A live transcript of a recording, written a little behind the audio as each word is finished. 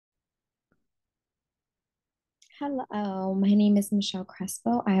Hello, my name is Michelle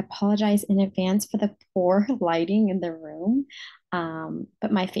Crespo. I apologize in advance for the poor lighting in the room,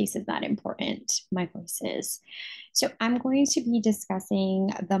 but my face is not important. My voice is. So, I'm going to be discussing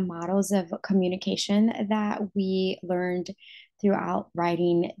the models of communication that we learned throughout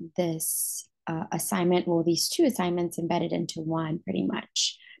writing this assignment. Well, these two assignments embedded into one, pretty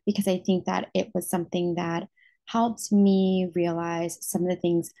much, because I think that it was something that helped me realize some of the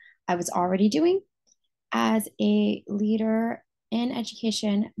things I was already doing as a leader in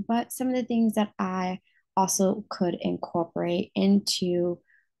education, but some of the things that I also could incorporate into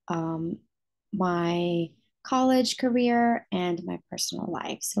um, my college career and my personal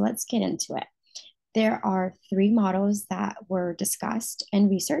life. So let's get into it. There are three models that were discussed in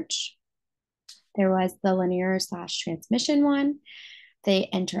research. There was the linear slash transmission one, the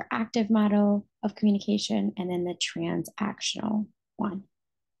interactive model of communication, and then the transactional one.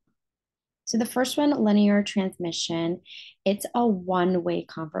 So the first one, linear transmission, it's a one-way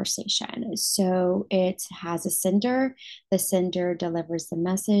conversation. So it has a sender, the sender delivers the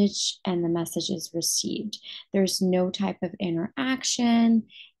message, and the message is received. There's no type of interaction,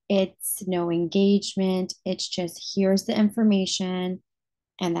 it's no engagement, it's just here's the information,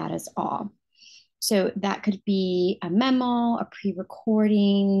 and that is all. So that could be a memo, a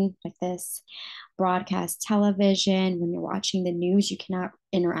pre-recording like this, broadcast television. When you're watching the news, you cannot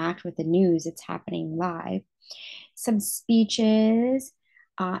interact with the news, it's happening live. Some speeches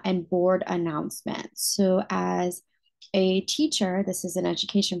and board announcements. So, as a teacher, this is an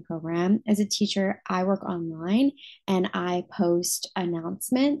education program. As a teacher, I work online and I post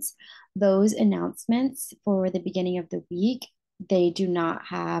announcements. Those announcements for the beginning of the week, they do not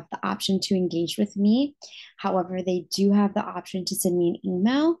have the option to engage with me. However, they do have the option to send me an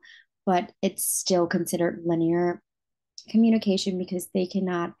email, but it's still considered linear communication because they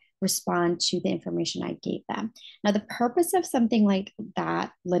cannot respond to the information I gave them. Now, the purpose of something like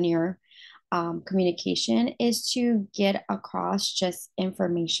that, linear communication, is to get across just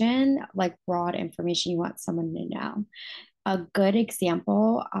information, like broad information you want someone to know. A good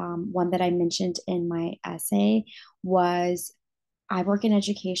example, one that I mentioned in my essay, was I work in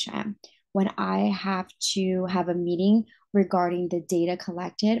education. When I have to have a meeting regarding the data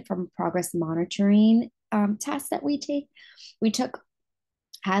collected from progress monitoring tests that we took,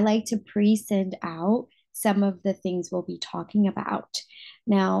 I like to pre-send out some of the things we'll be talking about.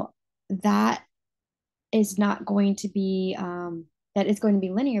 Now, that is not going to be that is going to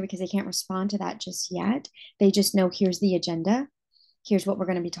be linear because they can't respond to that just yet. They just know here's the agenda, here's what we're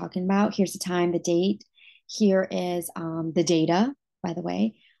going to be talking about, here's the time, the date, here is the data, by the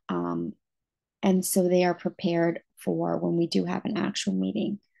way. And so they are prepared for when we do have an actual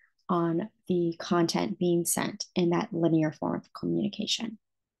meeting on the content being sent in that linear form of communication.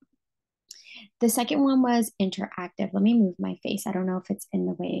 The second one was interactive. Let me move my face. I don't know if it's in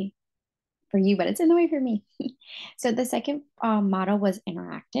the way for you, but it's in the way for me. So the second model was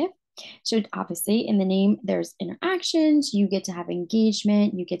interactive. So obviously in the name, there's interactions. You get to have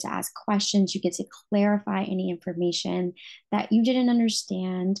engagement. You get to ask questions. You get to clarify any information that you didn't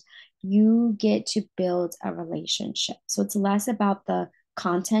understand. You get to build a relationship. So it's less about the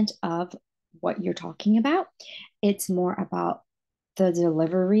content of what you're talking about. It's more about the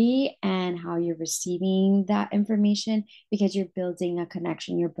delivery and how you're receiving that information because you're building a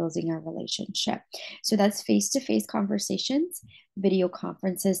connection, you're building a relationship. So that's face to face conversations, video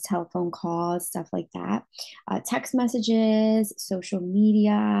conferences, telephone calls, stuff like that, text messages, social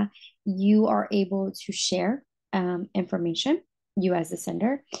media. You are able to share information, you as the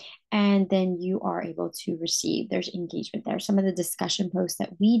sender, and then you are able to receive. There's engagement there. Some of the discussion posts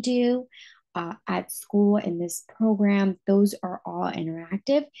that we do at school in this program, those are all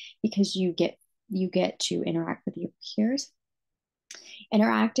interactive because you get to interact with your peers.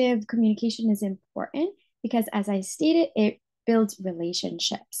 Interactive communication is important because, as I stated, it builds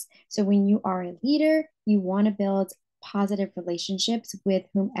relationships. So when you are a leader, you want to build positive relationships with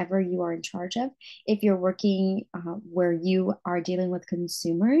whomever you are in charge of. If you're working where you are dealing with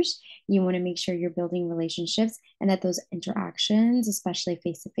consumers, you want to make sure you're building relationships and that those interactions, especially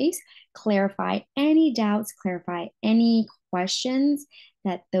face to face, clarify any doubts, clarify any questions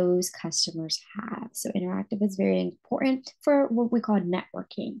that those customers have. So interactive is very important for what we call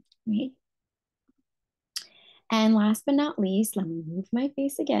networking, right? And last but not least, let me move my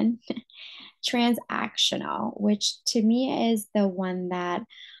face again. Transactional, which to me is the one that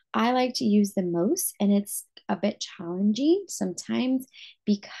I like to use the most. And it's a bit challenging sometimes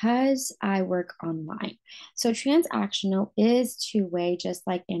because I work online. So transactional is two-way, just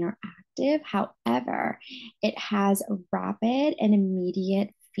like interactive. However, it has rapid and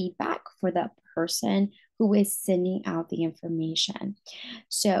immediate feedback for the person who is sending out the information.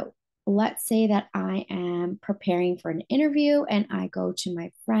 So let's say that I am preparing for an interview and I go to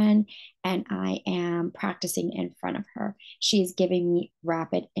my friend and I am practicing in front of her. She is giving me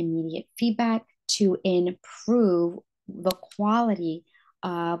rapid, immediate feedback to improve the quality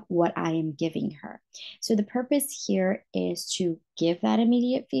of what I am giving her. So the purpose here is to give that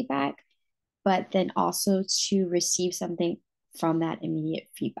immediate feedback, but then also to receive something from that immediate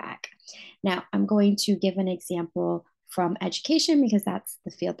feedback. Now, I'm going to give an example from education because that's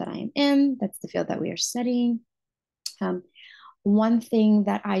the field that I am in, that's the field that we are studying. Um, One thing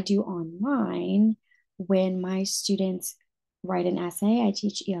that I do online when my students write an essay, I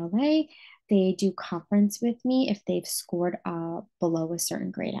teach ELA, they do conference with me if they've scored below a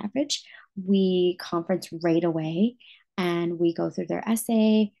certain grade average. We conference right away and we go through their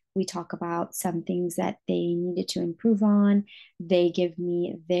essay. We talk about some things that they needed to improve on. They give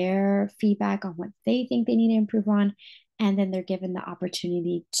me their feedback on what they think they need to improve on. And then they're given the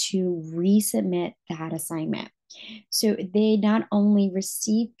opportunity to resubmit that assignment. So they not only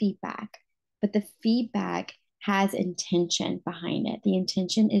receive feedback, but the feedback has intention behind it. The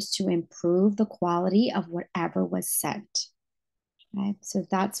intention is to improve the quality of whatever was sent. Okay? So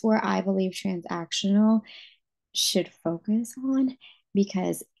that's where I believe transactional should focus on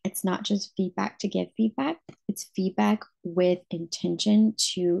because it's not just feedback to give feedback, it's feedback with intention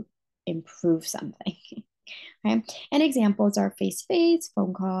to improve something. Okay. And examples are face to face,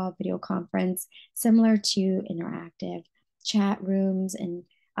 phone call, video conference, similar to interactive chat rooms and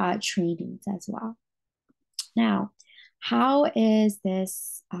trainings as well. Now, how is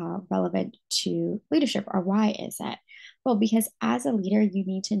this relevant to leadership or why is it? Well, because as a leader, you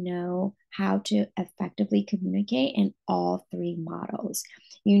need to know how to effectively communicate in all three models.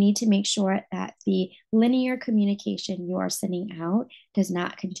 You need to make sure that the linear communication you are sending out does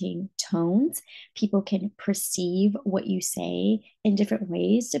not contain tones. People can perceive what you say in different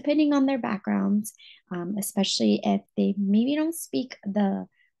ways depending on their backgrounds, especially if they maybe don't speak the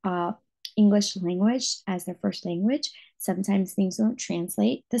English language as their first language. Sometimes things don't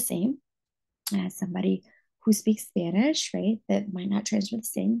translate the same as somebody who speaks Spanish, right? That might not translate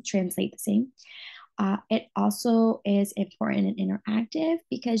the same. It also is important and interactive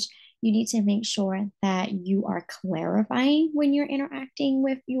because you need to make sure that you are clarifying when you're interacting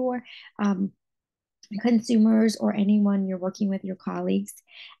with your consumers or anyone you're working with, your colleagues,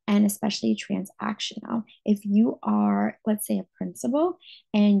 and especially transactional. If you are, let's say, a principal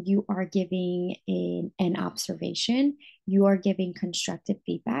and you are giving an observation, you are giving constructive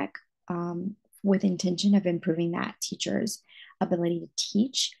feedback with intention of improving that teacher's ability to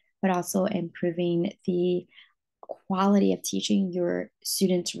teach, but also improving the quality of teaching your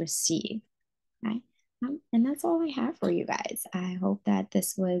students receive. Okay? And that's all I have for you guys. I hope that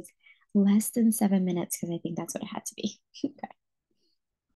this was less than 7 minutes because I think that's what it had to be.